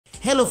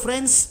Hello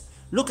friends,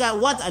 look at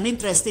what an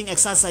interesting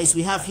exercise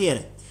we have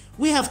here.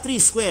 We have 3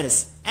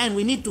 squares and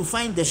we need to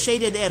find the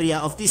shaded area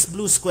of this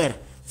blue square.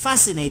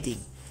 Fascinating.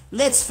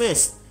 Let's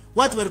first,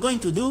 what we're going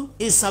to do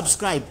is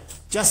subscribe.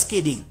 Just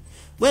kidding.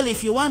 Well,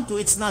 if you want to,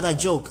 it's not a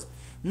joke.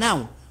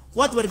 Now,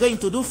 what we're going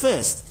to do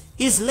first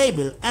is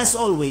label. As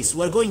always,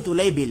 we're going to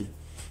label.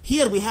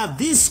 Here we have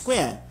this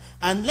square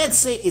and let's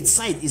say its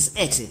side is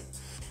x.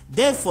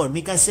 Therefore,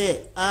 we can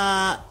say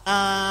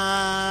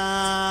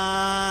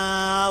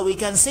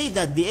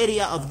that the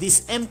area of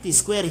this empty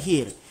square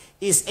here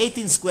is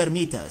 18 square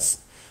meters.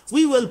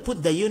 We will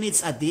put the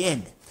units at the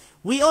end.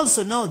 We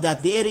also know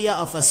that the area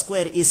of a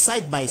square is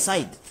side by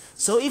side.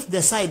 So if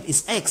the side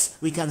is x,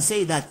 we can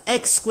say that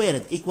x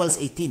squared equals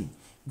 18.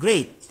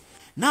 Great.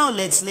 Now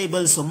let's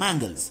label some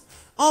angles.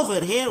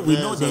 Over here we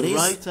know there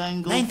is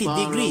 90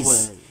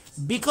 degrees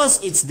because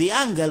it's the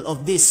angle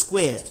of this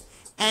square.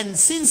 And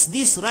since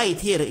this right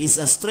here is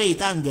a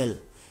straight angle,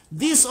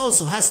 this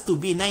also has to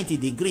be 90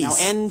 degrees. Now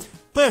end.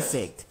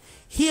 Perfect.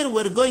 Here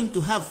we're going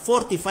to have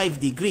 45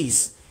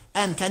 degrees.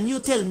 And can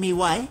you tell me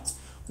why?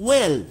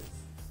 Well,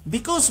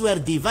 because we're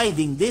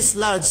dividing this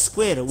large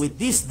square with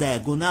this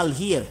diagonal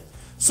here.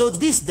 So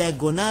this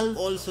diagonal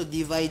Also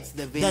divides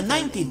the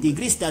 90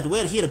 degrees that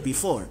were here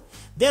before.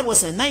 There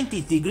was a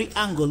 90 degree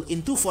angle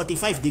in two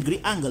 45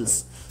 degree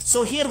angles.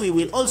 So here we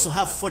will also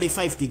have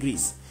 45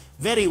 degrees.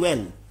 Very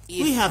well.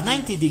 We have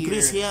 90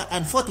 degrees here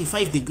and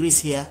 45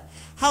 degrees here.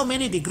 How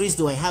many degrees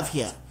do I have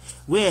here?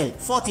 Well,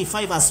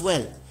 45 as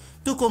well.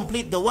 To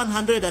complete the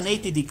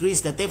 180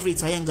 degrees that every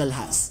triangle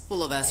has.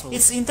 Full of assholes.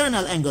 Its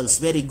internal angles,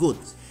 very good.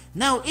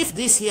 Now, if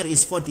this here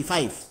is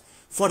 45,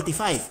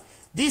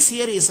 this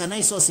here is an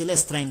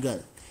isosceles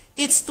triangle.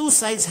 Its two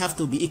sides have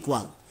to be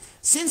equal.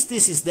 Since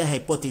this is the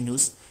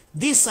hypotenuse,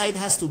 this side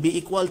has to be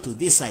equal to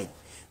this side.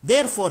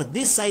 Therefore,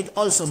 this side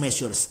also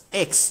measures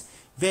x.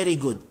 Very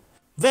good.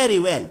 Very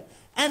well.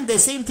 And the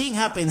same thing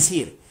happens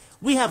here.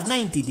 We have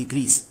 90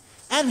 degrees.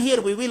 And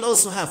here we will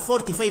also have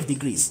 45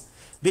 degrees.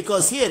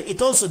 Because here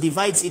it also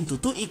divides into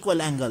two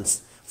equal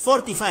angles.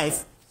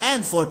 45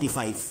 and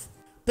 45.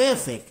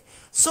 Perfect.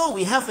 So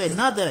we have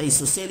another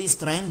isosceles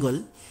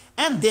triangle.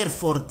 And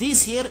therefore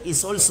this here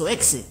is also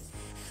x.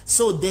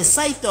 So the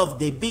side of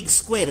the big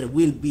square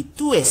will be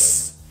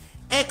 2s.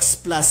 X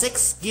plus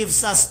x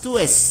gives us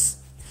 2s.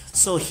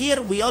 So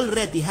here we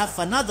already have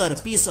another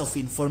piece of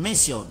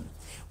information.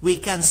 We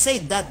can say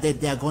that the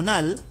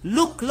diagonal,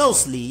 look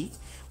closely,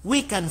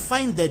 we can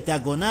find the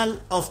diagonal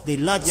of the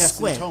large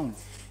square.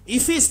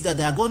 If it's the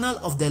diagonal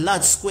of the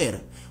large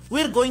square,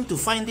 we're going to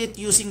find it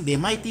using the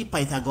mighty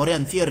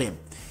Pythagorean theorem.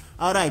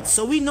 Alright,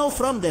 so we know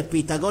from the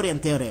Pythagorean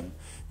theorem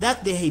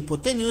that the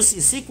hypotenuse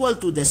is equal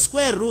to the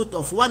square root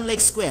of one leg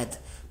squared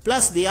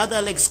plus the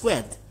other leg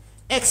squared.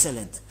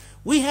 Excellent.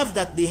 We have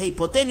that the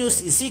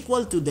hypotenuse is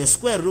equal to the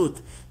square root.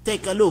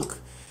 Take a look.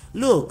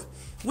 Look,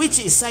 which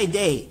is side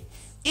A?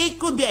 It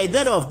could be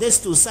either of these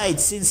two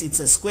sides since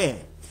it's a square.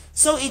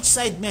 So each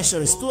side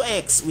measures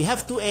 2x. We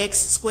have 2x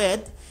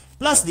squared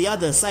plus the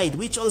other side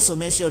which also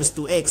measures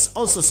 2x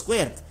also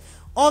squared.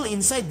 All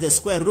inside the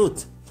square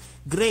root.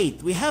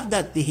 Great. We have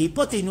that the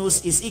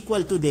hypotenuse is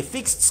equal to the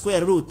fixed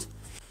square root.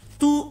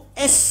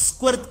 2s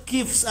squared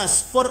gives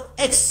us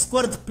 4x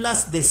squared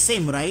plus the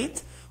same,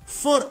 right?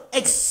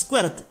 4x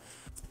squared.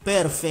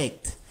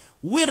 Perfect.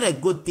 We're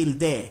good till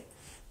there.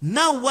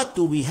 Now what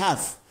do we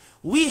have?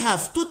 We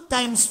have 2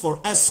 times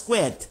 4s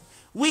squared.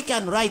 We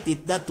can write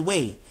it that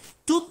way.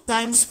 2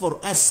 times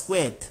 4s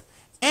squared.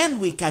 And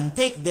we can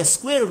take the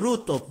square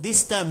root of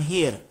this term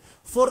here.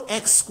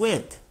 4x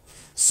squared.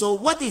 So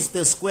what is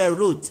the square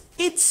root?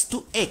 It's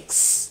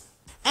 2x.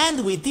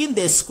 And within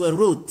the square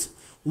root,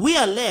 we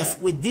are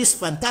left with this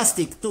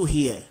fantastic 2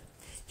 here.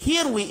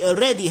 Here we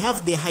already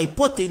have the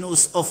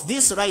hypotenuse of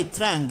this right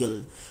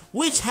triangle,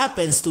 which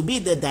happens to be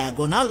the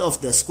diagonal of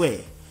the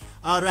square.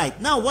 Alright,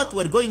 now what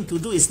we're going to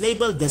do is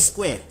label the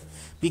square,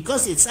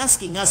 because it's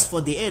asking us for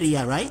the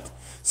area, right?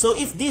 So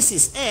if this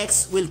is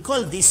x, we'll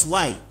call this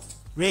y.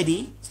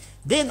 Ready?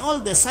 Then all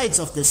the sides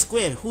of the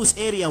square whose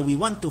area we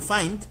want to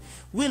find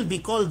will be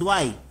called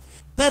y.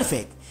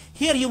 Perfect.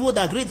 Here you would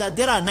agree that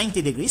there are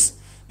 90 degrees,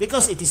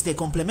 because it is the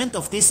complement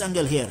of this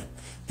angle here.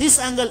 This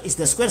angle is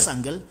the square's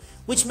angle,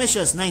 which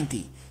measures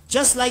 90.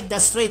 Just like the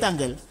straight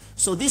angle,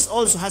 so this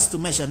also has to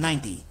measure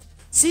 90.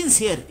 Since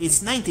here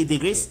it's 90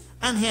 degrees,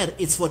 and here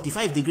it's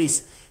 45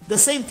 degrees, the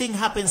same thing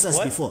happens as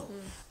before.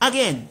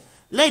 Again,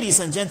 ladies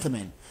and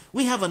gentlemen,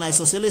 we have an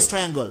isosceles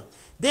triangle.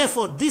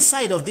 Therefore, this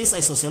side of this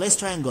isosceles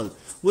triangle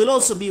will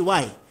also be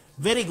y.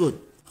 Very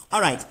good.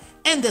 Alright,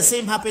 and the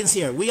same happens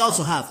here. We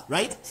also have,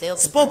 right?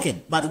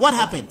 Spoken. But what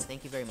happened?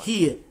 Thank you very much.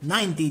 Here,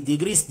 90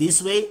 degrees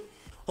this way.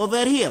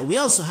 Over here, we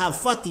also have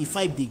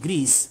 45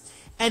 degrees.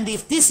 And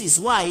if this is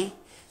y,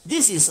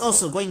 this is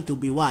also going to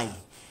be y.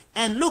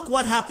 And look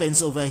what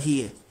happens over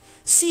here.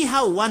 See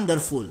how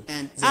wonderful.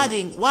 And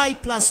adding y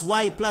plus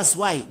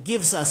y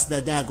gives us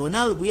the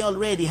diagonal we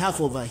already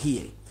have over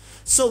here.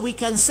 So we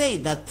can say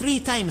that 3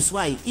 times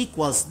y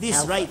equals this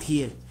Alpha. right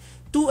here.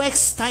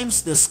 2x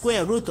times the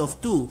square root of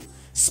 2.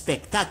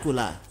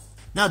 Spectacular.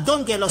 Now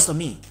don't get lost on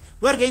me.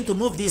 We're going to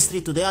move these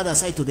 3 to the other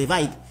side to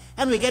divide,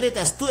 and we get it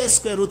as 2x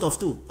square root of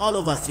 2 all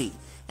over 3.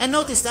 And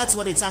notice that's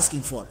what it's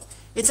asking for.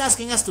 It's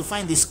asking us to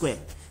find the square.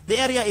 The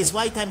area is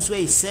y times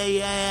y.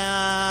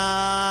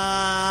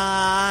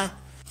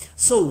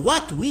 So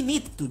what we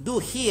need to do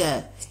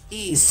here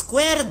is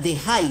square the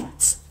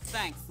height.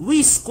 Thanks.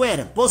 We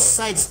square both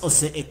sides of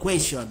the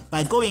equation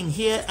by going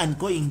here and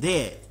going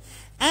there.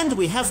 And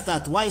we have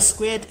that y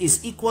squared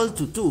is equal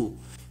to 2.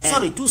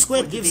 Sorry, 2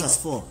 squared gives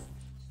us 4.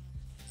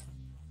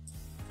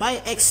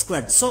 By x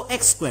squared, so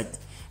x squared.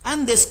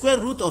 And the square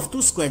root of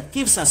 2 squared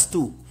gives us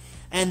 2.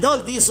 And all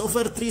this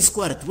over 3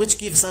 squared, which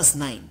gives us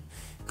 9.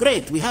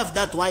 Great, we have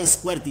that y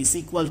squared is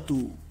equal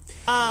to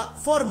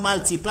 4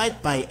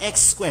 multiplied by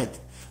x squared.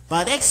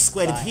 But x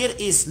squared here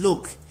is,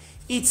 look,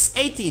 it's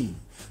 18.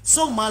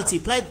 So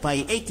multiplied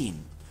by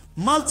 18,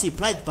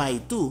 multiplied by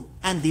 2,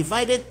 and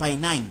divided by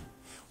 9.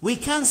 We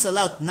cancel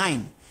out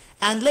 9.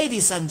 And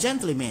ladies and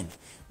gentlemen,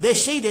 the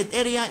shaded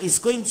area is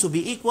going to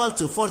be equal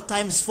to 4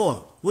 times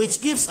 4,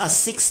 which gives us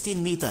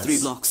 16 meters.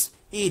 3 blocks.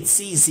 It's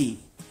easy.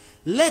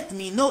 Let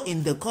me know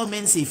in the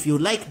comments if you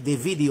liked the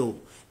video.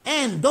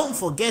 And don't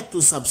forget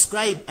to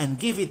subscribe and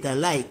give it a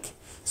like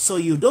so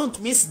you don't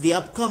miss the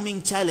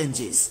upcoming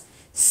challenges.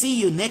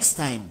 See you next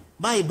time.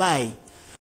 Bye bye.